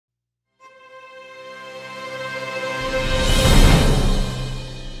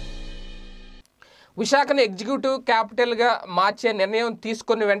విశాఖని executive క్యాపిటల్గా మార్చే నిర్ణయం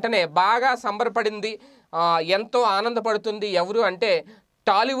తీసుకున్న వెంటనే బాగా సంబరపడింది, ఎంతో ఆనందపడుతుంది ఎవరు అంటే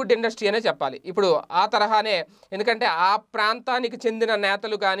టాలీవుడ్ ఇండస్ట్రీ అనే చెప్పాలి. ఇప్పుడు ఆ తరహానే, ఎందుకంటే ఆ ప్రాంతానికి చెందిన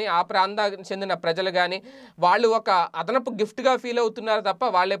నేతలు కానీ ఆ ప్రాంతానికి చెందిన ప్రజలు కానీ వాళ్ళు ఒక అదనపు గిఫ్ట్గా ఫీల్ అవుతున్నారు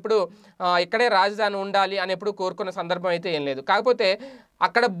తప్ప వాళ్ళు ఎప్పుడు ఇక్కడే రాజధాని ఉండాలి అని ఎప్పుడు కోరుకున్న సందర్భం అయితే ఏం లేదు. కాకపోతే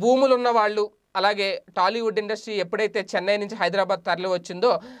అక్కడ భూములు ఉన్న వాళ్ళు, అలాగే టాలీవుడ్ ఇండస్ట్రీ ఎప్పుడైతే చెన్నై నుంచి హైదరాబాద్ తరలి వచ్చిందో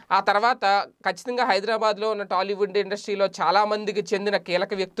ఆ తర్వాత ఖచ్చితంగా హైదరాబాద్లో ఉన్న టాలీవుడ్ ఇండస్ట్రీలో చాలామందికి చెందిన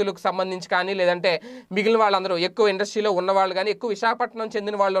కీలక వ్యక్తులకు సంబంధించి కానీ లేదంటే మిగిలిన వాళ్ళందరూ ఎక్కువ ఇండస్ట్రీలో ఉన్నవాళ్ళు కానీ ఎక్కువ విశాఖపట్నం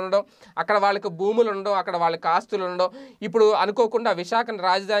చెందిన వాళ్ళు ఉండడం, అక్కడ వాళ్ళకి భూములు ఉండడం, అక్కడ వాళ్ళకి ఆస్తులు ఉండడం, ఇప్పుడు అనుకోకుండా విశాఖను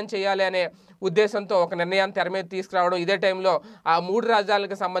రాజధాని చేయాలి అనే ఉద్దేశంతో ఒక నిర్ణయాన్ని తెర మీద తీసుకురావడం, ఇదే టైంలో ఆ 3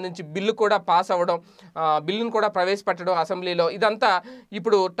 రాజధానులకు సంబంధించి బిల్లు కూడా పాస్ అవ్వడం, బిల్లును కూడా ప్రవేశపెట్టడం అసెంబ్లీలో, ఇదంతా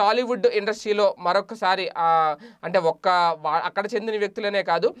ఇప్పుడు టాలీవుడ్ ఇండస్ట్రీలో మరొకసారి అంటే అక్కడ చెందిన వ్యక్తులనే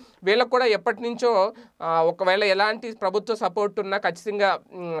కాదు వీళ్ళకు కూడా ఎప్పటి నుంచో ఒకవేళ ఎలాంటి ప్రభుత్వ సపోర్ట్ ఉన్నా ఖచ్చితంగా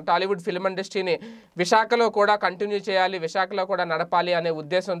టాలీవుడ్ ఫిల్మ్ ఇండస్ట్రీని విశాఖలో కూడా కంటిన్యూ చేయాలి, విశాఖలో కూడా నడపాలి అనే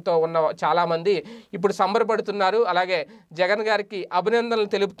ఉద్దేశంతో ఉన్న చాలామంది ఇప్పుడు సంబరపడుతున్నారు. అలాగే జగన్ గారికి అభినందనలు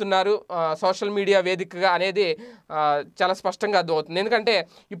తెలుపుతున్నారు సోషల్ మీడియా వేదికగా అనేది చాలా స్పష్టంగా అర్థమవుతుంది. ఎందుకంటే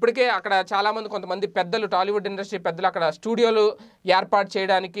ఇప్పటికే అక్కడ చాలామంది కొంతమంది పెద్దలు, టాలీవుడ్ ఇండస్ట్రీ పెద్దలు అక్కడ స్టూడియోలు ఏర్పాటు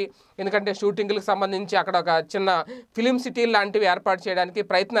చేయడానికి, ఎందుకంటే షూటింగ్లకు సంబంధించి అక్కడ ఒక చిన్న ఫిలిం సిటీ లాంటివి ఏర్పాటు చేయడానికి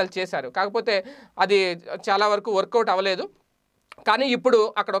ప్రయత్నాలు చేశారు. కాకపోతే అది చాలా వరకు వర్కౌట్ అవ్వలేదు. కానీ ఇప్పుడు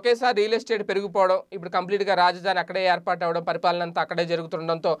అక్కడ ఒకేసారి రియల్ ఎస్టేట్ పెరిగిపోవడం, ఇప్పుడు కంప్లీట్గా రాజధాని అక్కడే ఏర్పాటు అవ్వడం, పరిపాలన అంతా అక్కడే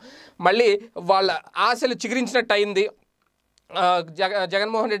జరుగుతుండడంతో మళ్ళీ వాళ్ళ ఆశలు చిగురించినట్టు అయింది.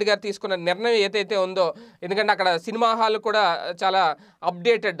 జగన్మోహన్ రెడ్డి గారు తీసుకున్న నిర్ణయం ఏదైతే ఉందో, ఎందుకంటే అక్కడ సినిమా హాల్ కూడా చాలా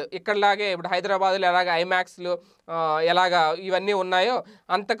అప్డేటెడ్, ఇక్కడలాగే ఇప్పుడు హైదరాబాద్లో ఎలాగ ఐమాక్స్లు ఎలాగా ఇవన్నీ ఉన్నాయో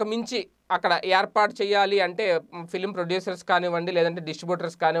అంతకు మించి అక్కడ ఏర్పాటు చేయాలి అంటే ఫిలిం ప్రొడ్యూసర్స్ కానివ్వండి లేదంటే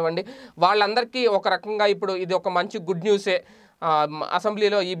డిస్ట్రిబ్యూటర్స్ కానివ్వండి వాళ్ళందరికీ ఒక రకంగా ఇప్పుడు ఇది ఒక మంచి గుడ్ న్యూసే.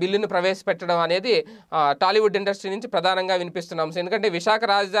 అసెంబ్లీలో ఈ బిల్లును ప్రవేశపెట్టడం అనేది టాలీవుడ్ ఇండస్ట్రీ నుంచి ప్రధానంగా వినిపిస్తున్నాం. ఎందుకంటే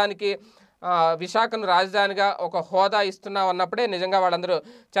విశాఖను రాజధానిగా ఒక హోదా ఇస్తున్నాం అన్నప్పుడే నిజంగా వాళ్ళందరూ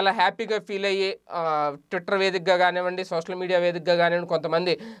చాలా హ్యాపీగా ఫీల్ అయ్యి ట్విట్టర్ వేదికగా కానివ్వండి, సోషల్ మీడియా వేదికగా కానివ్వండి,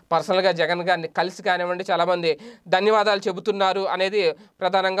 కొంతమంది పర్సనల్గా జగన్ గారిని కలిసి కానివ్వండి చాలామంది ధన్యవాదాలు చెబుతున్నారు అనేది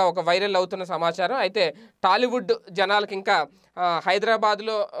ప్రధానంగా ఒక వైరల్ అవుతున్న సమాచారం. అయితే టాలీవుడ్ జనాలకి ఇంకా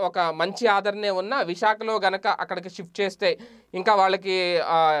హైదరాబాద్లో ఒక మంచి ఆదరణే ఉన్న విశాఖలో గనక అక్కడికి షిఫ్ట్ చేస్తే ఇంకా వాళ్ళకి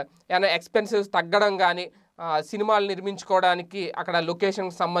ఏమైనా ఎక్స్పెన్సెస్ తగ్గడం కానీ, సినిమాలు నిర్మించుకోవడానికి అక్కడ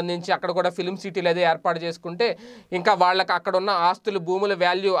లొకేషన్కి సంబంధించి అక్కడ కూడా ఫిలిం సిటీలు అదే ఏర్పాటు చేసుకుంటే ఇంకా వాళ్ళకి అక్కడ ఉన్న ఆస్తులు, భూముల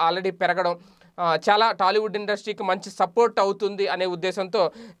వాల్యూ ఆల్రెడీ పెరగడం చాలా టాలీవుడ్ ఇండస్ట్రీకి మంచి సపోర్ట్ అవుతుంది అనే ఉద్దేశంతో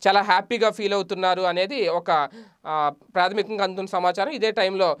చాలా హ్యాపీగా ఫీల్ అవుతున్నారు అనేది ఒక ప్రాథమికంగా అందుతున్న సమాచారం. ఇదే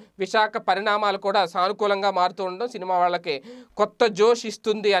టైంలో విశాఖ పరిణామాలు కూడా సానుకూలంగా మారుతూ ఉండడం సినిమా వాళ్ళకి కొత్త జోష్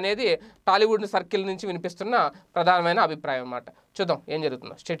ఇస్తుంది అనేది టాలీవుడ్ సర్కిల్ నుంచి వినిపిస్తున్న ప్రధానమైన అభిప్రాయం అన్నమాట. చూద్దాం ఏం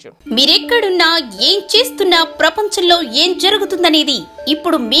జరుగుతుందో. స్టేట్ చేయండి. మీరెక్కడున్నా ఏం చేస్తున్నా ప్రపంచంలో ఏం జరుగుతుందనేది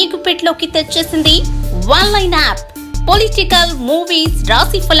ఇప్పుడు మీకు పెట్లోకి తెచ్చేసింది ఆన్లైన్ యాప్. పొలిటికల్, మూవీస్,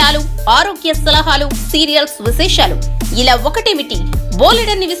 రాశి ఫలాలు, ఆరోగ్య సలహాలు, సీరియల్స్ విశేషాలు ఇలా ఒకటేమిటి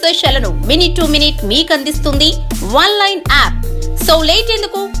బోలెడన్ని విశేషాలను మినిట్ టు మినిట్ మీకు అందిస్తుంది ఆన్లైన్ యాప్. సో లేట్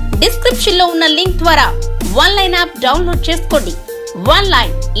ఎందుకు, డిస్క్రిప్షన్ లో ఉన్న లింక్ ద్వారా ఆన్లైన్ యాప్ డౌన్లోడ్ చేసుకోండి.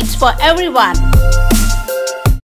 Online, it's for everyone.